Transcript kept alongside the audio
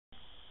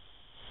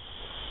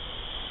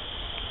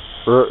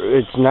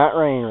It's not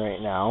raining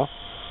right now,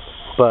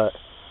 but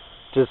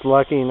just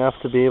lucky enough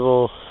to be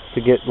able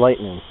to get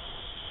lightning.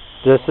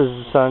 Just as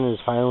the sun is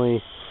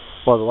finally,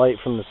 well, the light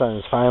from the sun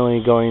is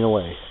finally going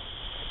away.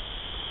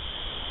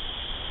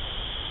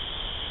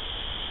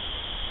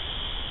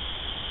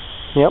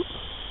 Yep.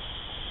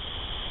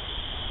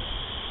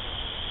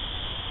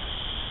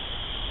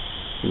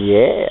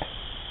 Yeah.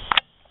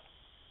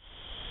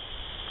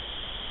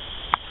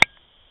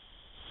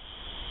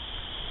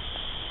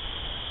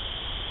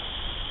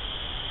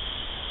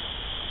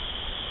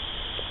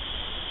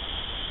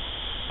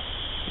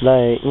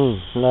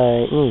 Lightning,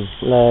 lightning,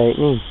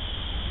 lightning.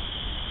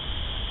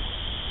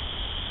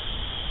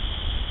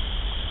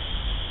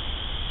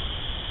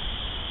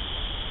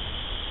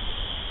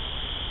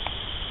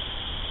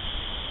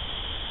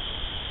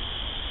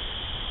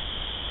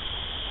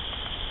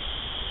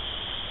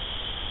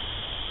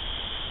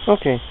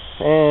 Okay,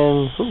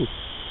 and ooh,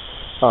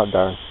 oh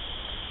darn.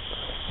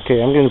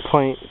 Okay, I'm gonna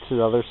point to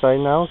the other side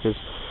now because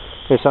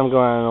there's some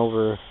going on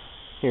over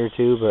here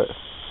too. But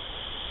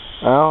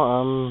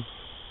well,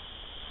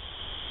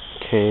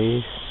 okay,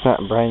 it's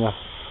not bright enough.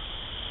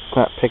 It's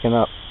not picking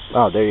up.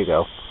 Oh, there you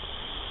go.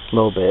 A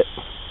little bit.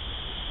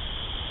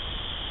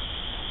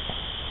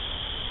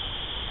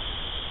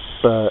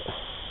 But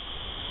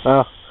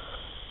well,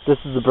 this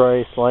is the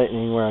brightest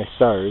lightning where I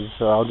started,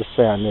 so I'll just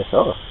say on this.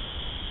 Oh,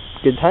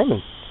 good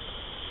timing.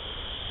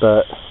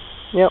 But,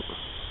 yep.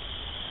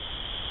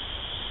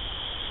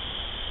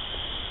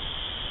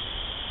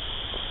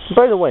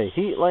 By the way,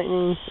 heat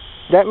lightning,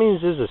 that means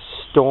there's a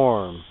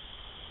storm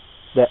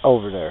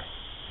over there.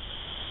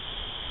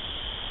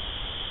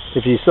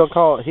 If you still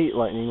call it heat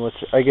lightning, which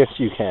I guess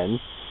you can,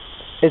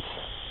 it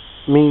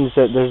means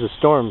that there's a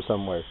storm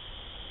somewhere.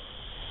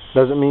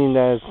 Doesn't mean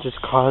that it's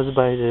just caused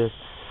by the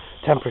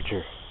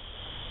temperature.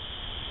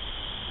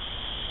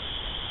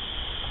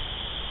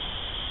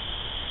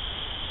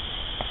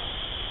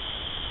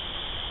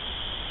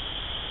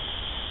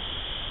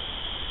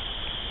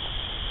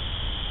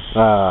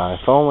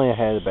 If only I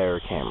had a better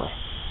camera.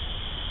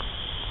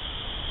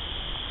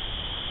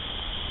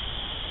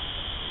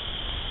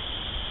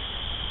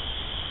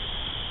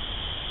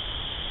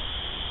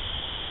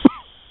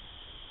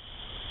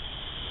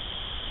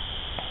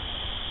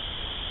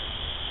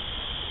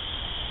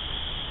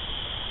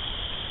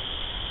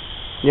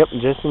 Yep,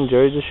 just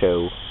enjoyed the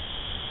show.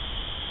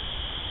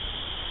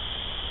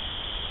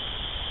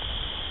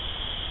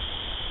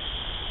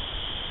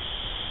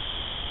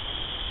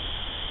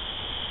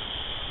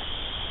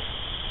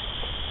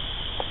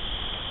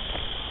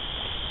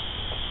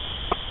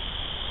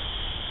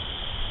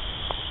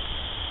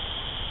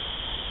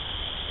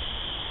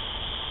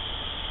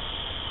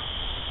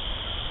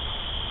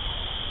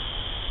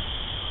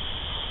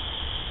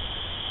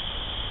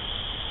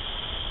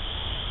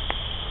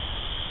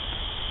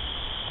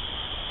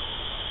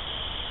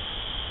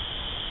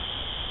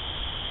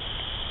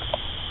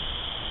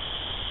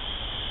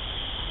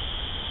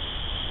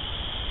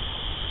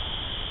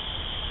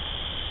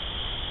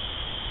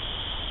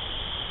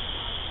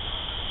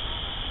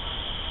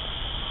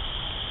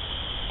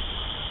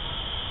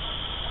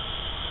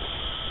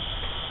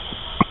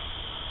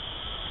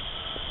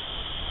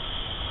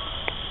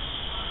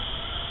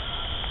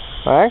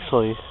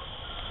 Actually,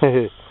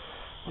 I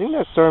think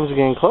that storm's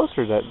getting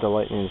closer that the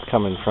lightning is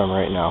coming from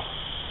right now.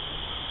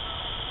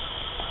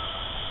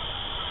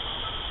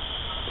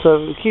 So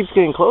if it keeps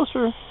getting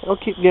closer, it'll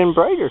keep getting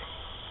brighter.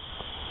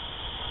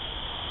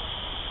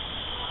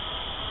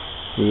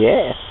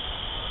 Yeah.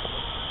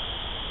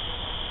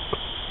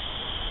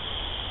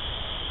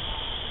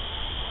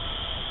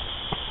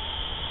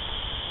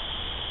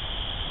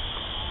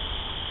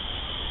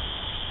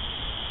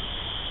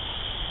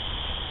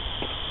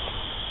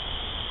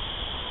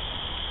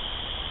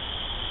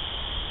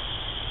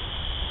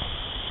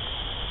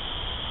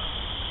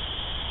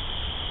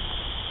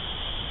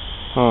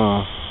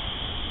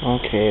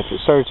 Okay, if it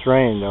starts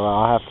raining though,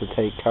 I'll have to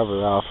take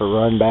cover off or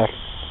run back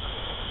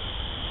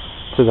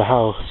to the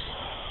house.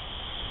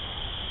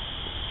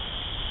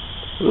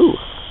 Ooh.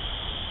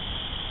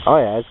 Oh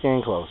yeah, it's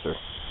getting closer.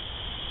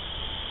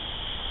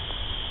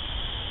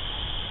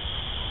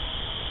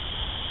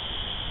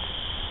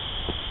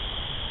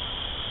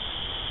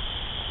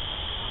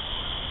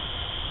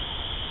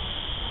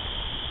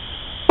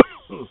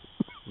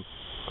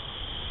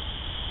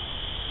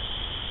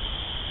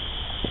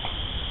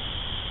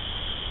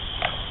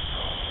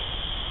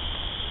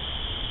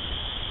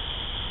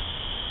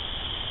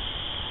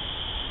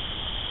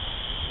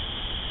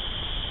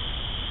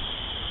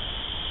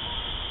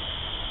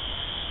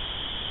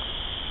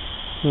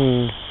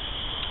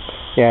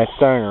 Yeah, it's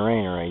starting to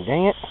rain already.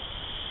 Dang it.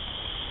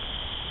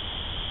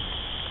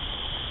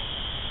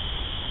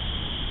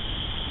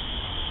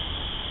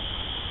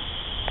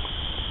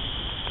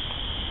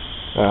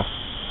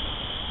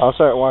 I'll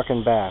start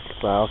walking back,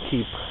 but I'll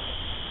keep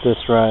this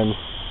run.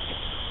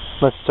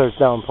 Unless it starts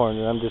downpouring,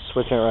 and I'm just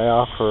switching it right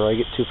off, or I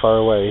get too far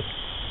away.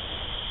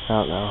 I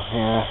don't know.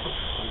 Yeah.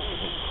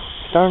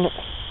 Darn it.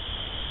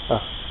 Oh.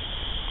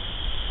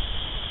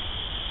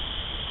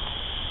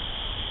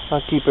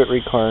 I'll keep it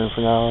recording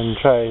for now and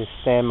try to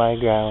stand my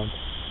ground.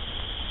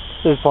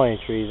 There's plenty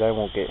of trees. I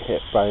won't get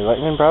hit by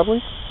lightning probably.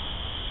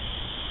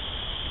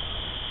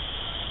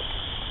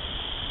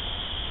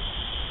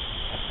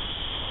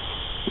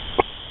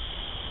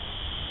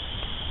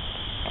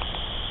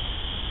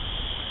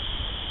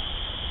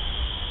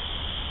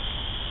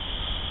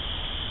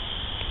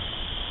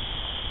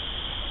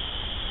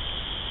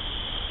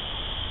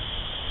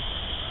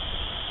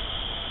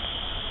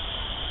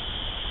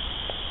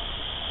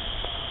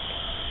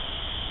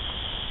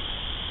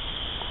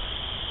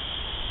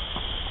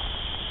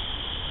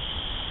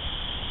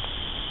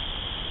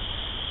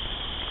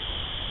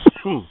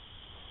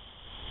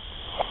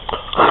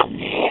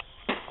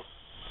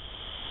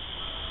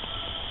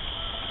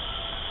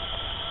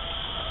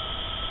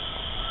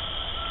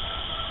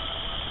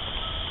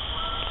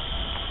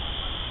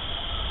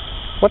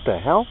 What the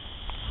hell?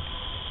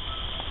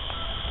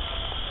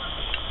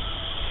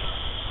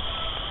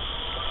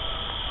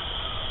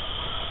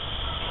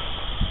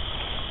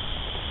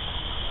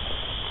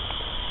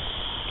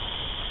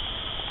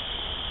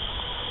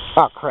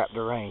 Oh crap,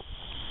 the rain.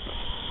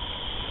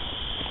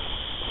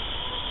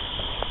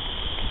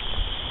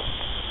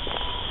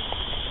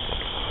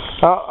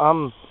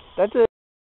 Oh, that's it.